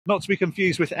Not to be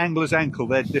confused with angler's ankle,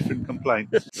 they're different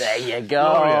complaints. There you go.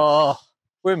 Glorious.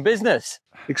 We're in business.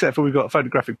 Except for we've got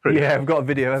photographic proof. Yeah, we've got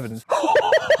video evidence.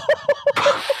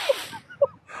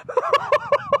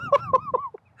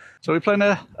 So we're playing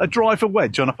a driver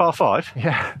wedge on a par 5?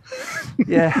 Yeah.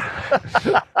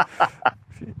 Yeah.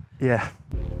 Yeah.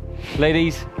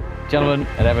 Ladies, gentlemen,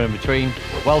 and everyone in between,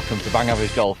 welcome to Bang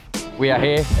Average Golf. We are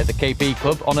here at the KP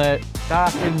Club on a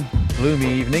dark and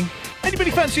gloomy evening.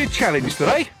 Anybody fancy a challenge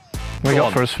today? We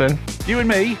got for us, Finn. You and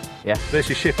me Yeah.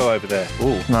 versus Shippo over there.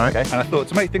 Ooh, Right. okay. And I thought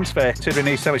to make things fair, considering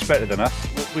he's so much better than us,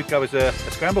 we'd go as a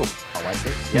scramble. I like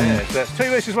it. Yeah, so that's 2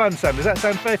 versus 1, Sam. Does that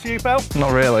sound fair to you, pal?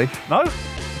 Not really. No?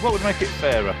 What would make it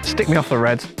fairer? Stick me off the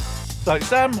reds. So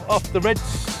Sam off the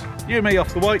reds, you and me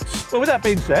off the whites. Well, with that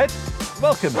being said,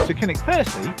 welcome to Kinnick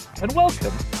Percy and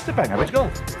welcome to Bang Average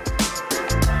Golf.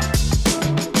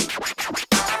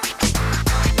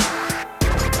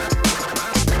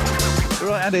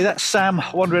 Right, Andy, that's Sam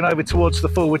wandering over towards the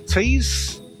forward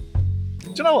tees.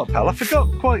 Do you know what, pal? I forgot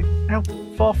quite how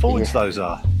far forwards those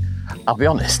are. I'll be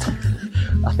honest,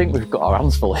 I think we've got our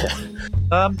hands full here.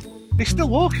 He's still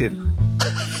walking.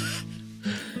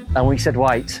 And we said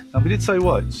white. And we did say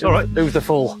whites. All right. Who's the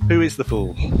fool? Who is the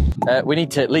fool? We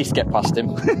need to at least get past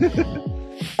him.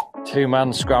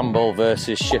 Two-man scramble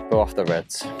versus Shippo off the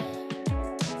reds.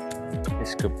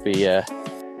 This could be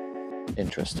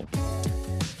interesting.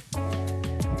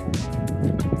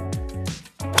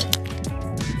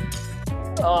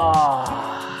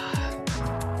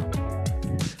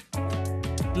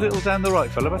 Little down the right,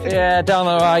 fella, I think. Yeah, down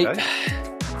the right.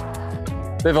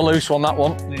 Okay. Bit of a loose one, that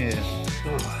one. Yeah.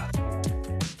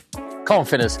 Come on,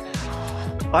 Finners.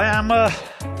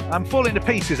 I'm falling to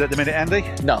pieces at the minute, Andy.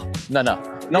 No. Not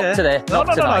Yeah. today. No,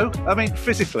 Not tonight. no. I mean,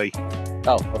 physically.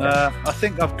 Oh, okay. I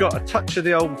think I've got a touch of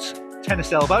the old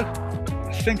tennis elbow.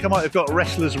 I think I might have got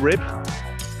wrestler's rib.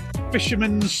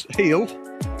 Fisherman's heel.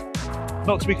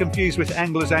 Not to be confused with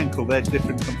angler's ankle, they're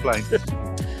different complaints.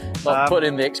 Not putting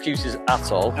in the excuses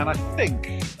at all. And I think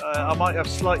I might have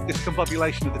slight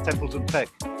discombobulation of the temples and pec.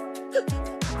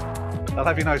 I'll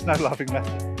have you know, it's no laughing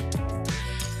matter.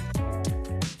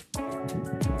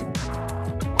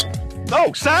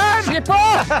 Oh, Sam!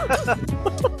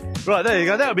 Shippo! Right, there you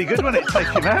go. That would be good, wouldn't it? Take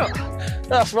him out.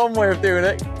 That's one way of doing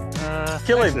it.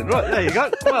 Kill him. Excellent. Right, there you go.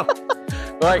 Well,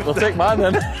 Right, we'll take mine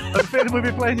then. I'm feeling we'll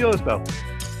be playing yours, pal.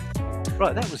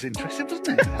 Right, that was interesting,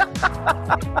 wasn't it?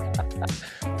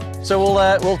 So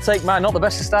we'll take mine. Not the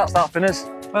best of starts, that, Finners.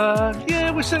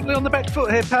 Yeah, we're certainly on the back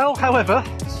foot here, pal. However,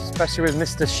 Especially with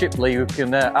Mr. Shipley, who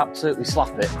can absolutely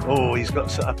slap it. oh, he's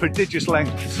got a prodigious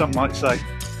length, some might say.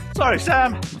 Sorry,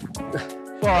 Sam.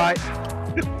 It's all right.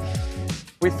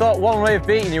 We thought one way of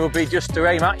beating you would be just to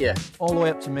aim at you. All the way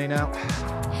up to me now.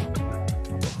 I've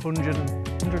got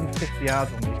 150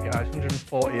 yards on these guys,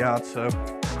 140 yards, so I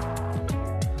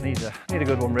need a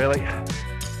good one, really.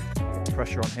 Put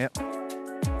pressure on here.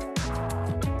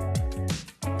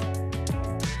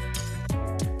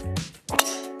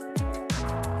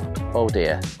 Oh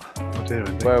dear. Oh dear,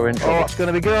 Andy. We're in Oh, trouble. it's going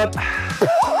to be good.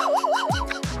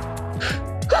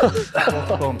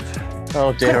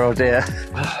 Oh dear, oh dear.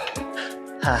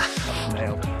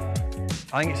 Nailed.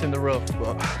 I think it's in the rough,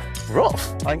 but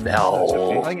Rough? I think,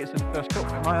 No. I think it's in the first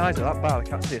cup. My eyes are that bad, I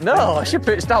can't see it. No, I should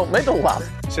put it down middle, lad.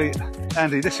 See,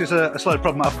 Andy, this is a slight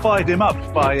problem. I fired him up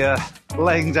by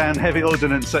laying down heavy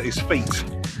ordnance at his feet.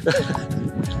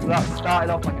 That started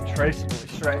off like a traceable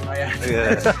straight in my head.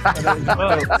 Yeah.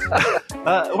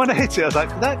 When I hit it, I was like,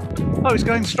 oh, he's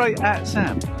going straight at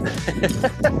Sam.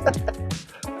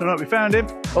 All right, we found him.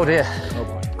 Oh dear. Oh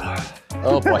boy.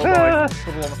 Oh boy.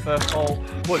 Trouble on the first hole.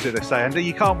 What did they say, Andy?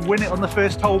 You can't win it on the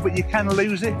first hole, but you can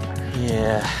lose it.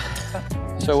 Yeah.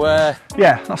 So,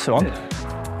 Yeah, that's the one.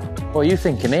 what are you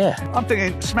thinking here? I'm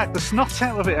thinking, smack the snot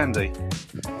out of it, Andy.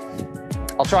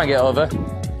 I'll try and get over.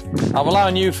 I'll rely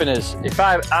on you, Finners. If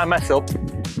I mess up,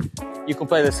 you can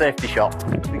play the safety shot.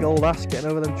 Big old ass getting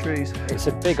over them trees. It's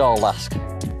a big old ask.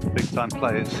 Big time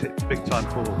players hit big time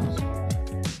balls.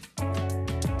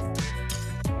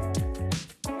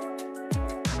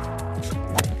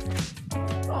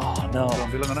 Oh no. Go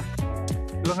on, be long enough.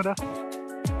 Be long enough.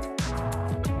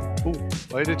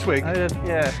 Oh, I did a twig.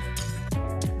 A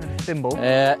thimble.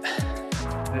 I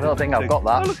don't think I've got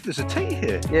that. Oh, look, there's a tee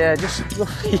here. Yeah, just.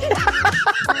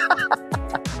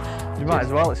 You might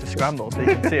as well, it's a scramble, so you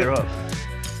can tee her up.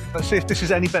 Let's see if this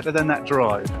is any better than that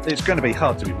drive. It's going to be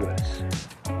hard to be worse.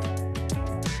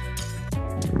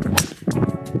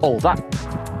 Oh, that.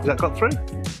 Has that got through?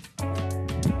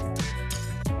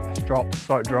 It's dropped,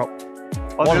 saw it drop.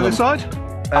 On the other side?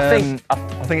 I think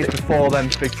it's before them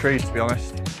big trees, to be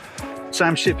honest.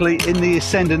 Sam Shipley in the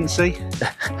ascendancy.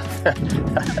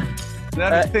 The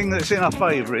only thing that's in our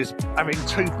favour is having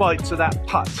 2 bites of that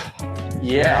putt.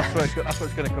 Yeah. That's what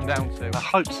it's going to come down to. I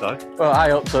hope so. Well, I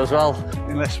hope so as well.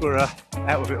 Unless we're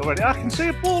out of it already. I can see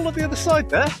a ball on the other side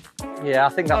there. Yeah, I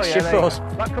think that's Shippo's.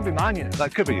 That could be mine, you know.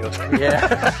 That could be yours.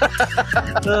 Yeah.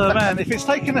 Oh man, if it's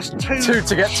taken us 2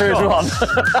 to get 2 to 1.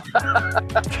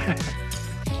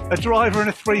 A driver and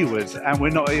a 3-wood, and we're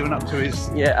not even up to his.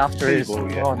 Yeah, after his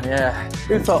ball yet. one. Yeah.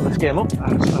 Who thought this game up?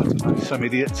 Some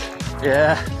idiot.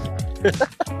 Yeah.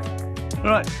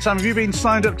 Right, Sam, have you been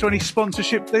signed up to any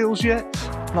sponsorship deals yet?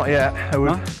 Not yet. I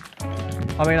would. Huh?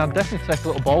 I mean, I'd definitely take a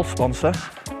little ball sponsor.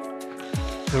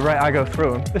 The rate I go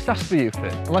through them. This has to be you,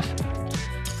 Finn. Unless.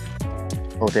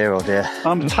 Oh dear, oh dear.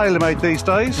 I'm tailor-made these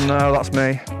days. No, that's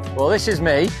me. Well, this is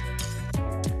me.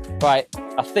 Right,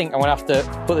 I think I'm going to have to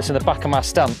put this in the back of my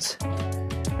stance.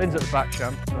 Finn's at the back,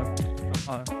 champ.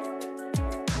 So.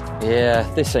 Yeah,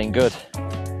 this ain't good.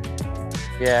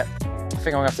 Yeah, I think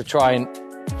I'm going to have to try and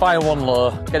find one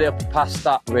low, get it up and past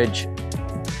that ridge,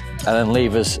 and then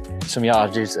leave us some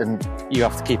yardages, and you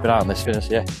have to keep an eye on this, Finnus,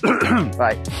 yeah?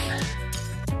 Right.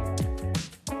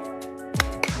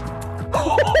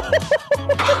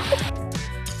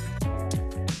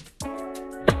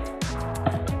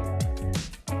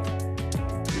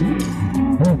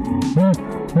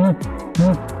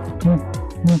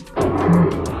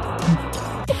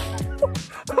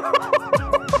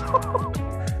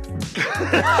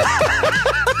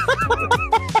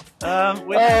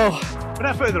 We're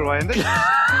not further away, Andy.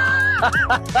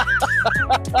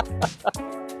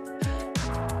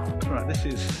 Right, this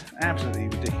is absolutely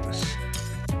ridiculous.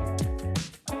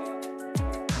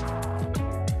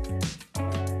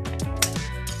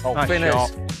 Oh, nice Finnus.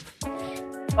 shot.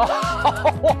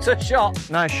 Oh, what a shot.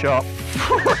 Nice shot.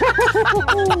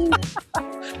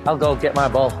 I'll go get my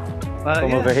ball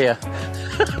from over here.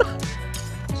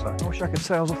 I wish I could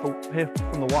say I was off here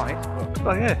from the white. But...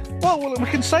 Oh yeah. Well, we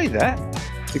can say that,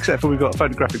 except for we've got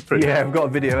photographic proof. Yeah, we've got a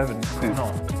video evidence. Yeah.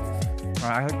 Not.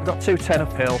 Right, I've got 210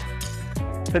 uphill.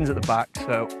 Pins at the back,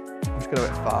 so I'm just going to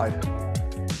hit 5.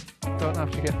 Don't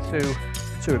have to get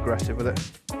too aggressive with it.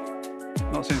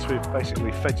 Not since we've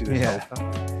basically fed you this whole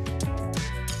time.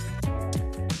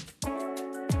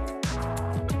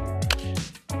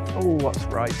 Oh, that's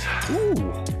right.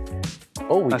 Ooh.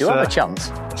 Oh, we do have a chance.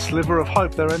 A sliver of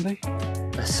hope there, Andy.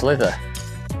 A slither.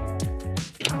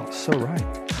 Oh, that's so right.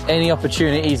 Any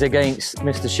opportunities against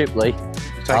Mr. Shipley,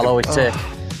 I'll always take.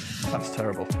 That's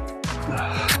terrible.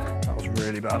 That was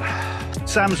really bad.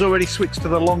 Sam's already switched to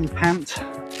the long pant.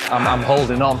 I'm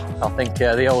holding on. I think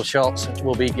the old shorts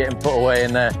will be getting put away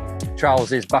and the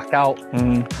trousers back out.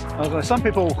 Some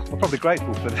people are probably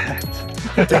grateful for that.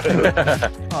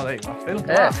 Oh, there you go. Finn.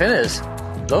 Yeah, Finners.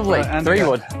 Lovely. Right,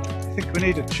 3-wood. I think we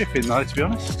need a chip in though, to be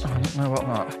honest. I don't know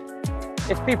about that.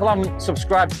 If people haven't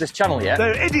subscribed to this channel yet...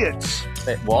 They're idiots!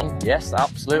 Bit 1, yes,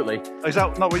 absolutely. Is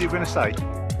that not what you were going to say?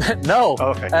 No. Oh,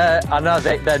 okay. I know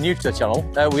they're new to the channel.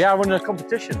 We are running a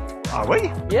competition. Are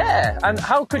we? Yeah, and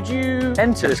how could you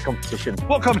enter this competition?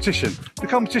 What competition? The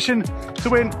competition to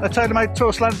win a tailor-made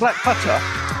Torsland black putter?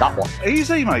 That one.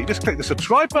 Easy, mate. Just click the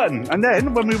subscribe button, and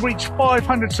then when we reach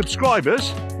 500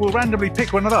 subscribers, we'll randomly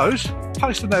pick one of those,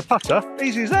 post on their putter.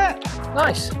 Easy as that.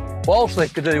 Nice. What else they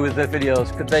could do with their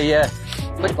videos? Could they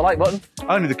click the like button?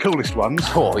 Only the coolest ones.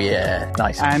 Oh yeah,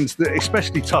 nice. And the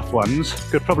especially tough ones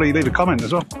could probably leave a comment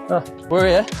as well. Oh, we're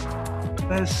here.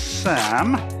 There's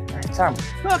Sam. Sam.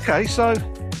 Okay, so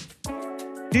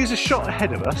he's a shot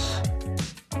ahead of us,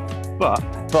 but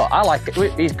I like it. I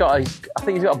think he's got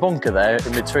a bunker there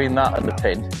in between that and the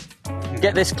pin.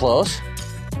 Get this close.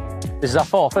 This is our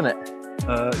 4th, isn't it?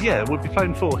 yeah, we'll be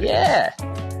playing 4 here. Yeah.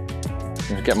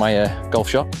 Let me get my golf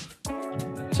shot.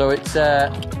 So it's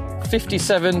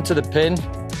 57 to the pin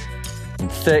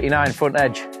and 39 front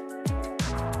edge.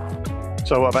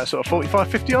 So what about sort of 45,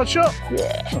 50 yard shot?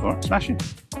 Yeah. All right, smashing.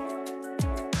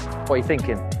 What are you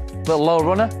thinking? Little low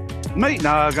runner? Me?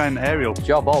 No, I'm going aerial.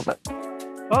 Job all but.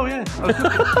 Oh yeah,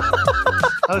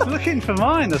 I was looking for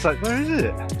mine. I was like, where is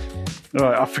it? All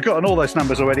right, I've forgotten all those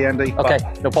numbers already, Andy. Okay,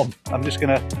 no problem. I'm just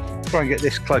going to try and get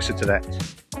this closer to that.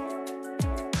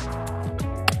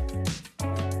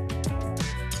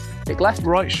 Big left.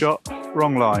 Right shot,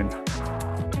 wrong line.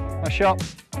 Nice shot.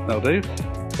 That'll do.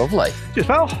 Lovely. Cheers,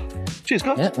 pal. Cheers,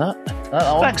 guys. Yeah, that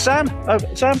one. Thanks, Sam. Oh,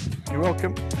 Sam. You're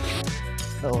welcome.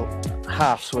 Little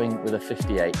half swing with a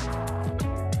 58.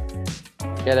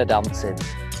 Get her dancing.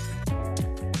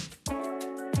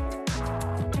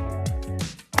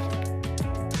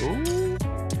 Ooh.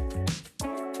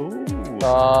 Ooh.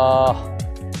 Oh,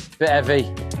 bit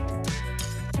heavy.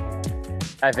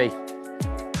 Heavy.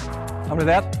 How many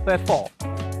they had? They had 4.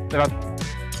 They've had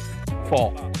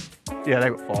 4. Yeah, they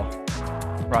got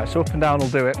 4. Right, so up and down will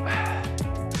do it.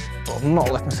 But I've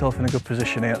not left myself in a good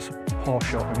position here. It's a poor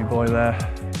shot with my boy there.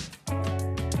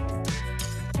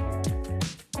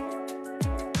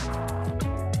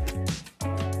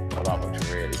 Oh, that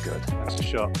looks really good. That's a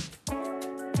shot.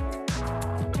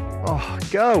 Oh,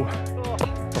 go!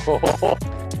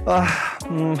 Oh.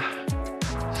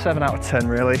 7 out of 10,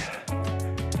 really.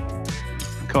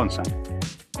 Come on, Sam.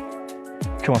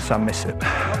 Come on, Sam, miss it.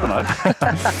 I don't know.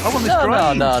 I want this No,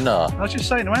 grade. no. I was just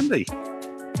saying to Andy.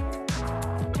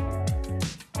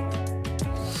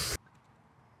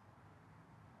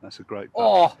 That's a great putt.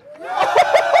 Oh.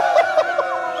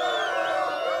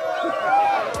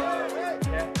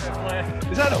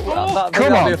 Is that a 4?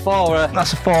 Come on. Be a 4.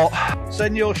 That's a 4.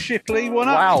 Send your Shipley one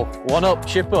up. Wow, 1 up,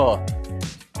 Shippo.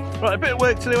 Right, a bit of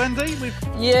work to do, Andy.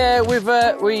 Yeah, we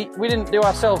didn't do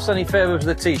ourselves any favours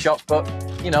with the tee shots, but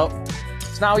you know,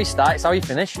 it's now you start, it's how you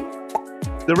finish.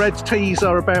 The red tees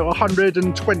are about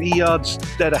 120 yards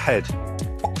dead ahead.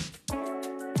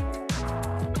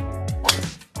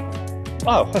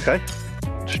 Oh, okay.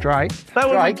 Strike. That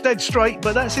one Strike. went dead straight,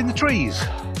 but that's in the trees.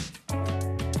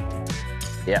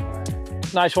 Yeah.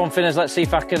 Nice one, Finners. Let's see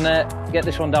if I can get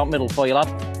this one down middle for you, lad.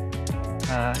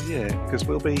 Yeah, because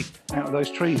we'll be out of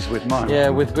those trees with mine. Yeah,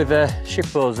 with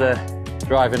Shippo's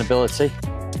driving ability.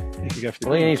 You could go for the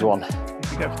Well, he green. needs one. You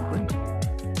could go for the green.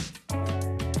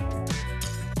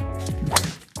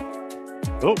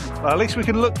 Oh, at least we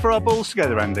can look for our balls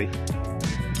together, Andy.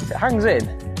 If it hangs in,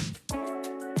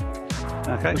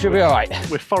 Okay. we should be all right.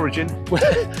 We're foraging.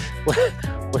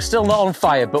 We're still not on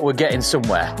fire, but we're getting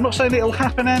somewhere. I'm not saying it'll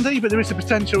happen, Andy, but there is a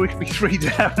potential we could be 3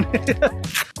 down here.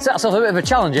 Set ourselves a bit of a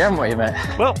challenge, haven't we, mate?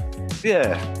 Well,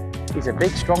 yeah. He's a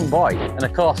big, strong boy. And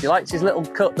of course, he likes his little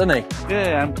cut, doesn't he?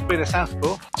 Yeah, and being a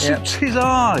southpaw. Yeah. Suits his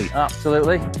eye.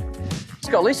 Absolutely. He's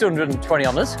got at least 120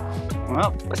 on us.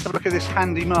 Well, let's have a look at this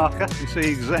handy marker and see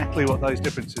exactly what those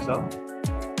differences are.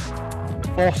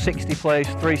 460 plays,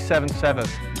 377.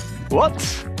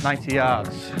 What? 90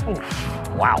 yards.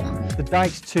 Wow. The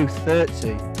dike's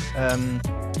 230, and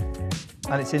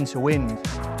it's into wind.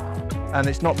 And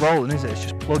it's not rolling, is it? It's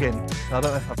just plugging. So I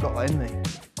don't know if I've got that in me.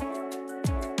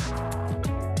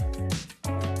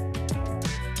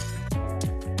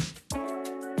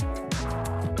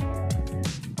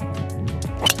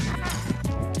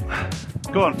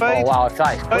 Go on, fade. Oh, wow, if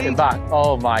that is cutting Fade. back.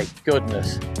 Oh, my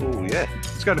goodness. Oh, yeah.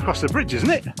 It's going across the bridge, isn't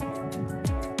it?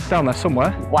 It's down there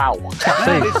somewhere. Wow.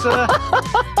 Man,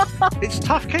 it's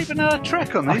tough keeping a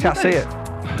track on I these. can't see isn't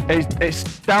it.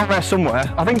 It's down there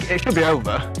somewhere. I think it should be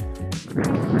over.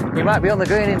 You might be on the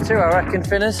green in too, I reckon,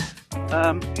 Finners.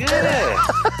 Yeah.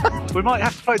 We might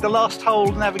have to play the last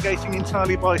hole navigating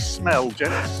entirely by smell,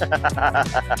 gents.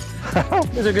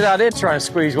 It's a good idea to try and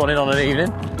squeeze one in on an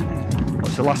evening.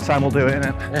 It's the last time we'll do it,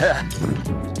 isn't it? Yeah.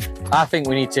 I think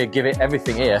we need to give it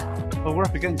everything here. Well, we're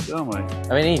up against it, aren't we?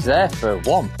 I mean, he's there for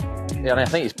 1. Yeah, and I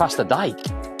think he's past the dike.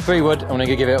 3 wood, I'm going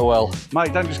to give it a whirl.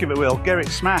 Mate, don't just give it a whirl. Get it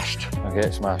smashed. I'll get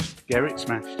it smashed. Get it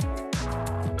smashed.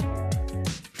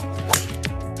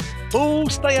 Oh,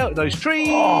 stay out of those trees.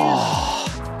 Oh.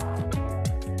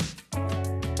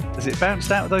 Has it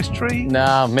bounced out of those trees?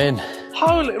 Nah, I'm in.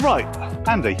 Holy, right,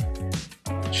 Andy.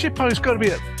 Shippo's got to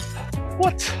be at...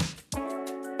 What?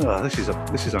 Oh, this is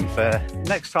unfair.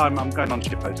 Next time I'm going on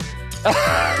Shippo's.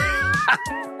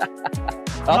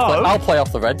 I'll play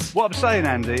off the reds. What I'm saying,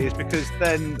 Andy, is because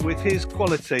then with his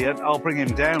quality, and I'll bring him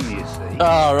down, you see.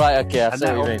 Oh, right, okay, I and see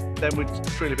what you mean. then we'd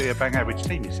truly be a bang average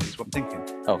team, you see, is what I'm thinking.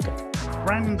 Okay.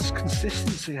 Brand's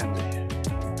consistency, Andy.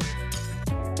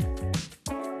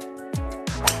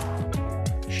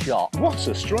 Shot. What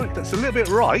a strike. That's a little bit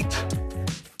right.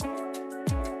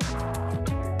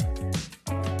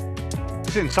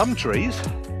 It's in some trees.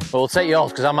 Well, we'll take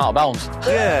yours because I'm out of bounds.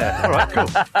 Yeah, all right, cool.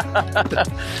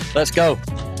 Let's go.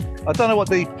 I don't know what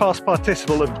the past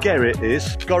participle of Gerrit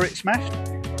is. Gorrit smashed?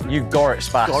 You gore it,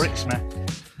 Spas. Gorrit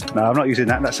smashed. No, I'm not using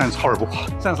that. That sounds horrible.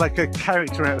 Sounds like a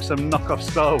character out of some knockoff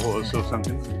Star Wars or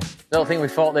something. I don't think we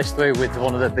thought this through with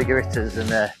one of the bigger hitters, and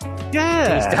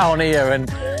Yeah. he's down here, and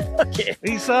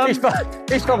He's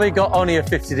he's probably got only a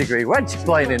 50-degree wedge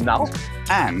playing in now.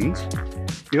 And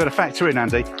you got to factor in,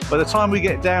 Andy. By the time we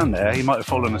get down there, he might have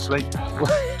fallen asleep.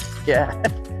 Yeah.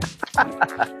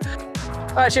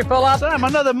 Right, Shippo lad. Sam,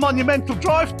 another monumental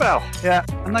drive spell. Yeah.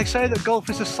 And they say that golf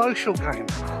is a social game.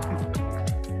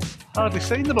 Hardly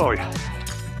seen the boy.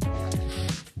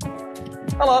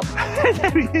 Hello.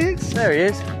 There he is. There he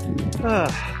is.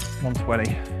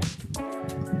 120.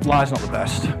 Lie's not the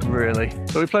best, really.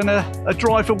 So we're playing a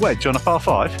driver wedge on a par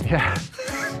 5. Yeah.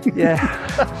 Yeah.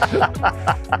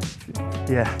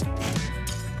 Yeah.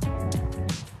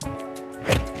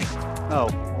 Oh,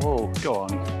 Oh, go on.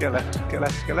 Get left, get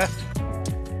left, get left.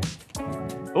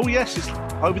 Oh yes, it's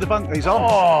over the bunk. He's on.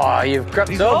 oh, you've crept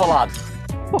He's over, on. lad.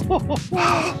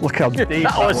 Look how deep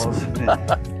that was- was.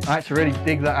 I had to really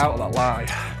dig that out of that lie.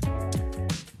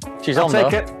 She's I'll on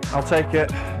take though. it. I'll take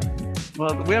it.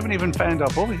 Well, we haven't even found our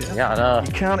ball yet. Yeah, I know.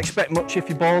 You can't expect much if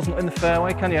your ball's not in the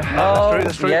fairway, can you? Oh,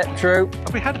 that's true. yeah, true.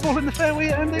 Have we had a ball in the fairway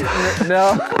yet, Andy?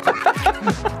 No.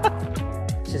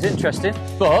 This is interesting,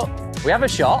 but we have a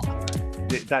shot.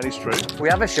 That is true. We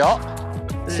have a shot.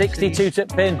 62 tip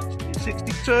pin.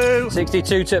 62.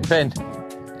 62 tip pin.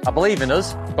 I believe in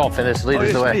us. Go on, Finners, lead Oh, us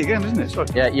it's the way. me again, isn't it? Sorry.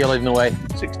 Yeah, you're leading the way.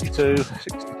 62,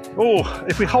 60. Oh,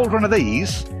 if we hold one of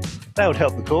these, that would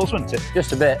help the cause, wouldn't it?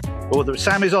 Just a bit. Oh,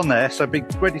 Sam is on there, so be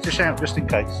ready to shout just in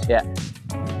case. Yeah.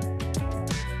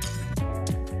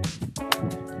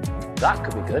 That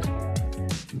could be good.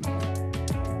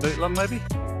 Boot long, maybe?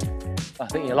 I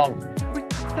think you're long.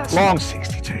 That's Long.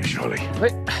 62, surely.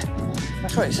 Wait,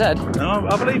 that's what it said. No,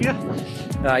 I believe you.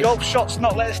 Right. Golf shot's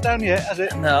not let us down yet, has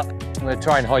it? No, I'm going to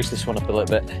try and hoist this one up a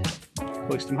little bit.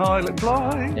 Hoist them high, let them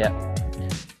fly. Yeah.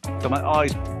 Got my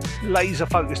eyes laser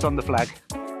focused on the flag.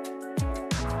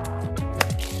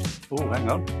 Oh, hang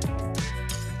on.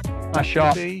 Nice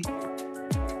shot. Beauty.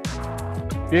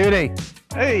 Beauty.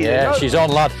 Hey, there Yeah, you go. she's on,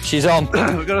 lad. She's on.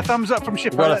 We've got a thumbs up from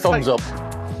Shippo. We've got a Let's thumbs take- up.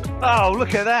 Oh,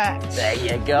 look at that. There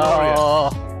you go.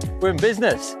 We're in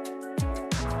business.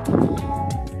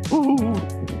 Ooh.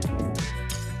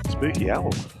 Spooky owl.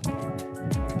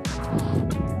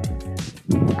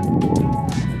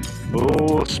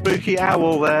 Oh, spooky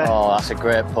owl there. Oh, that's a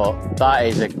great putt. That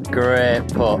is a great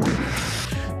putt.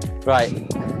 Right.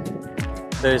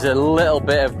 There's a little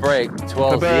bit of break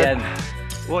towards the bit. end.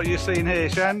 What are you seeing here,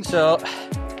 Shans? So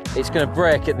it's going to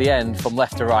break at the end from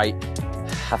left to right.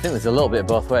 I think there's a little bit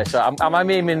both ways. So I'm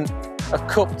aiming a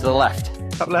cup to the left.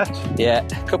 Up left. Yeah,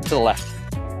 cup to the left.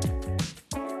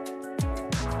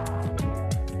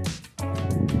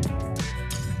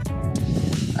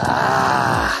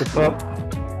 Good putt.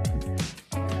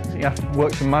 You have to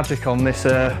work some magic on this,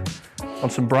 on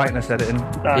some brightness editing.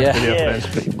 Yeah. Video Yeah.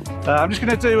 first. I'm just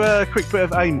going to do a quick bit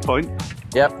of aim point.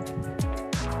 Yep.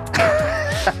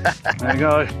 There you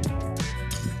go.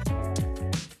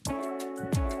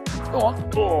 Go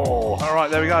on. Oh, all right,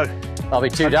 there we go. I'll be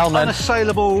two down then.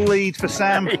 Unassailable lead for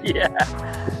Sam. Yeah.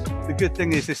 The good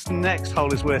thing is this next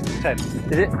hole is worth 10.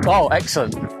 Is it? Oh,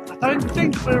 excellent. I don't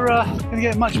think we're going to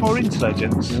get much more into those,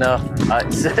 gents. No,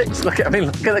 look at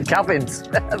the cabins.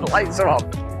 The lights are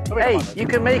on. Hey, you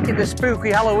can make it the spooky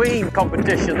Halloween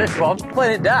competition. This one,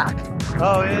 playing it dark.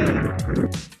 Oh, yeah.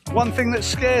 One thing that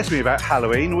scares me about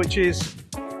Halloween, which is...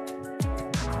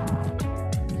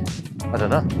 I don't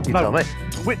know. You tell me.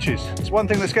 Witches. It's one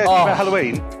thing that scares me Oh. about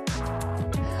Halloween.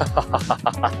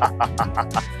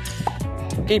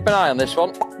 Keep an eye on this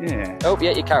one. Yeah. Oh,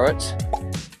 yeah, your carrots.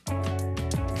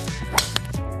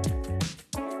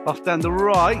 Off down the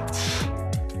right.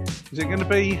 Is it going to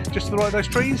be just to the right of those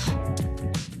trees?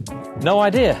 No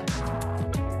idea.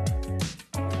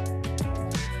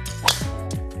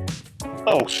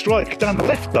 Oh, strike down the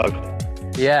left though.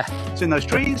 Yeah, It's in those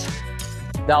trees.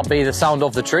 that'll be the sound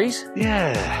of the trees.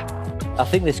 Yeah. I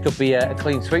think this could be a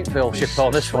clean sweep for Shippo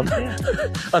on this one.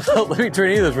 I don't think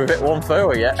between either of us we've hit one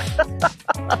fairway yet.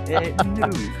 No.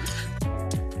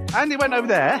 Andy went over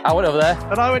there, I went over there,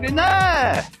 and I went in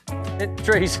there. hit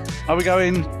trees. Are we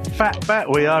going fat bat?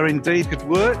 We are indeed. Good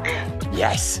work.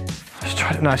 Yes. Just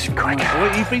try it nice and quick.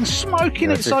 Well, you've been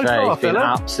smoking it so far, He's been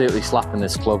fella. absolutely slapping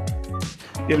this club.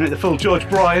 Giving it the full George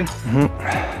Bryan,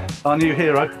 our new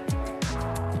hero.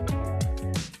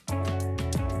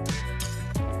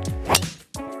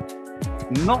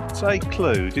 Not a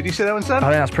clue. Did you see that one, Sam?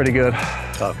 I think that's pretty good.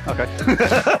 Oh, okay.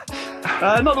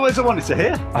 Not the words I wanted to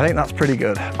hear. I think that's pretty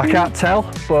good. I can't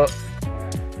tell, but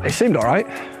it seemed all right.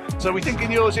 So we're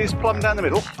thinking yours is plumb down the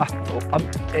middle.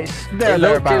 It's there, It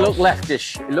looked thereabouts.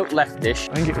 leftish. It looked leftish.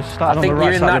 I think it was I starting think on the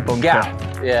you're right in side of the that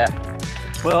bunker. gap.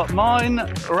 Yeah. Well, mine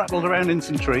rattled around in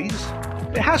some trees.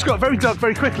 It has got very dark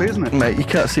very quickly, isn't it? Mate, you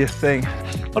can't see a thing.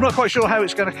 I'm not quite sure how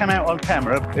it's going to come out on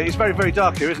camera. It is very, very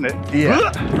dark here, isn't it?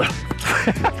 Yeah.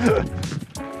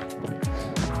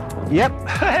 Yep.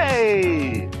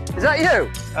 Hey! Is that you?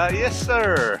 Yes,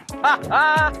 sir.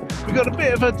 Ha We've got a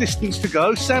bit of a distance to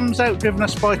go. Sam's outdriven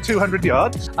us by 200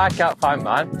 yards. I can't find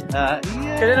mine. Yeah.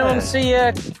 Can anyone see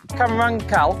cameraman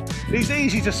Cal? He's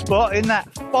easy to spot in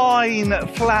that fine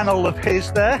flannel of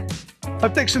his there.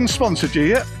 Have Dixon sponsored you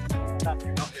yet? Not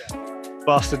yet.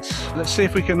 Bastards. Let's see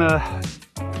if we can...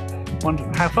 wonder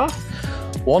how far?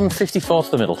 154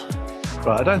 to the middle.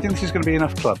 Right, I don't think this is going to be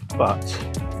enough club, but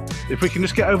if we can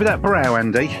just get over that brow,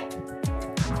 Andy,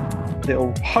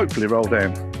 it'll hopefully roll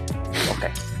down.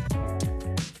 Okay.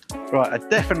 Right, I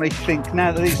definitely think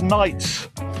now that these nights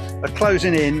are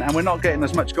closing in and we're not getting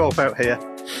as much golf out here,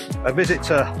 a visit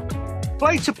to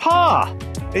Play to Par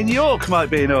in York might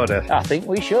be in order. I think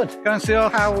we should. Go and see our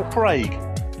Hal Craig.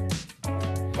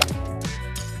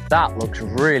 That looks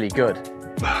really good.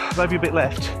 Maybe a bit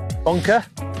left. Bunker,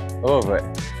 over it.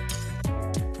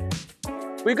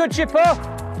 We good, Shippo?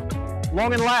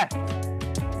 Long and left.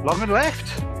 Long and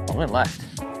left. Long and left.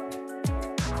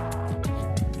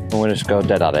 I'm going to just go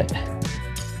dead at it.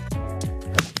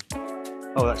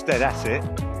 Oh, that's dead at it.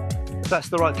 That's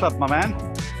the right club, my man.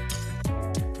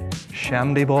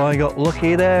 Shandy boy got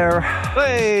lucky there.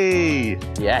 Hey!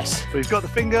 Yes. We've got the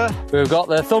finger. We've got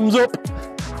the thumbs up.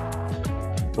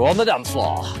 We're on the dance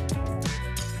floor.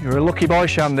 You're a lucky boy,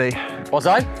 Shandy. Was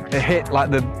I? It hit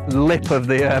like the lip of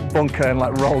the bunker and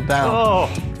like rolled down. Oh,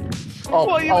 All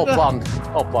What are you at the- planned.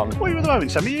 All planned. what are you at the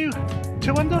moment, Sam? Are you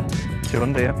 2 under? 2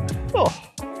 under, yeah. Oh,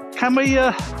 can we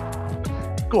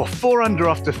go 4 under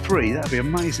after 3? That'd be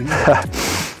amazing.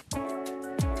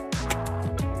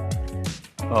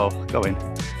 Oh, go in,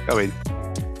 go in,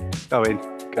 go in,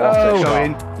 Go. go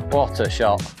in. What a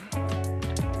shot.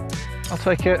 I'll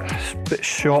take it. It's a bit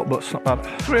short, but it's not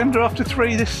bad. 3 under after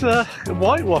 3. This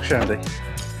whitewash, Andy.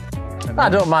 I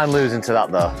don't mind losing to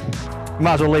that though.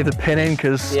 Might as well leave the pin in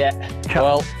because Yeah. can't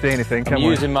Well, see anything, I'm can we?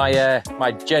 using my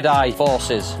my Jedi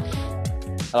forces,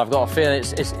 and I've got a feeling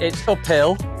it's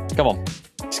uphill. Come on,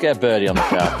 let's get a birdie on the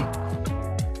car.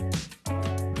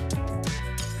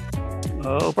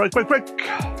 Oh, break, break, break.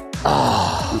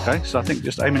 Okay, so I think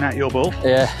just aiming at your ball.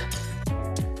 Yeah,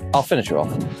 I'll finish her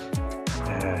off.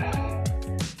 Yeah.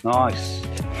 Nice.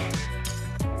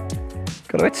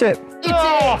 Got to hit it.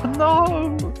 Oh,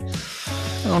 no.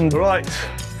 And Right.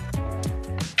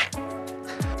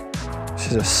 this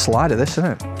is a slider, this,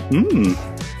 isn't it?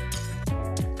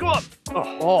 Go on.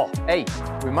 Oh, hey,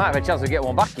 we might have a chance to get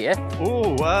one back here.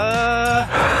 Oh,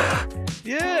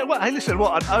 yeah. Well, hey, listen,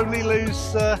 what? I'd only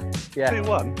lose Yeah.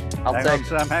 2-1. I'll Hang take. on,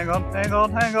 Sam. Hang on, hang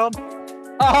on, hang on.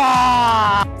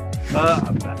 Ah!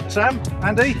 Sam,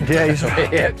 Andy. Yeah, he's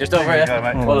Yeah, just over There you here. go,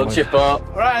 mate. Well done,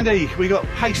 Shippo. Right, Andy, we got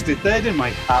pasted there, didn't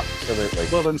we? Absolutely.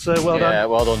 Well done, sir. Well Yeah, done.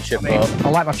 well done, Shippo. I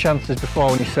like my chances before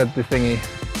when you said the thingy.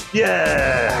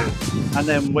 Yeah. And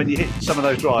then when you hit some of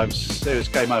those drives, it was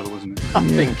game over, wasn't it? I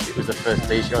think it was the first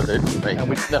tee shot, didn't we?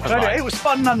 Never So anyway, mind. it was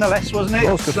fun nonetheless, wasn't it?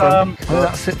 Well, it's good fun. I think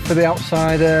that's it for the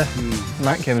outside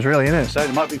night games, really, isn't it? So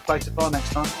it might be Play to Par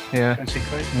next time. Yeah. Go and see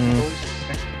Craig, boys.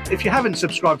 Okay. If you haven't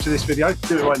subscribed to this video,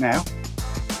 do it right now.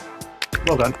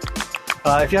 Well done.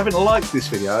 If you haven't liked this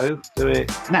video, do it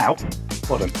now.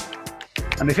 Well done.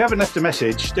 And if you haven't left a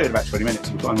message, do it in about 20 minutes.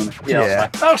 We'll try and Yeah.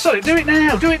 Oh, sorry, do it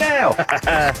now, do it now.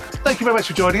 Thank you very much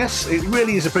for joining us. It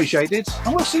really is appreciated.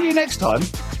 And we'll see you next time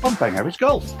on Bang Average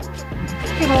Golf.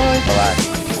 Goodbye.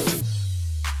 Bye-bye.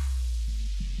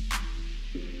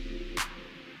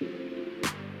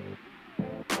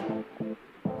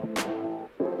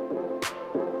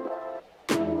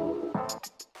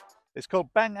 It's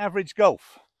called Bang Average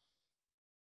Golf.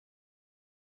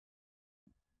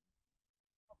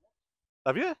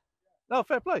 Have you? No,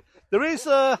 fair play. There is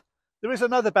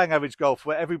another Bang Average Golf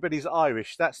where everybody's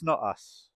Irish. That's not us.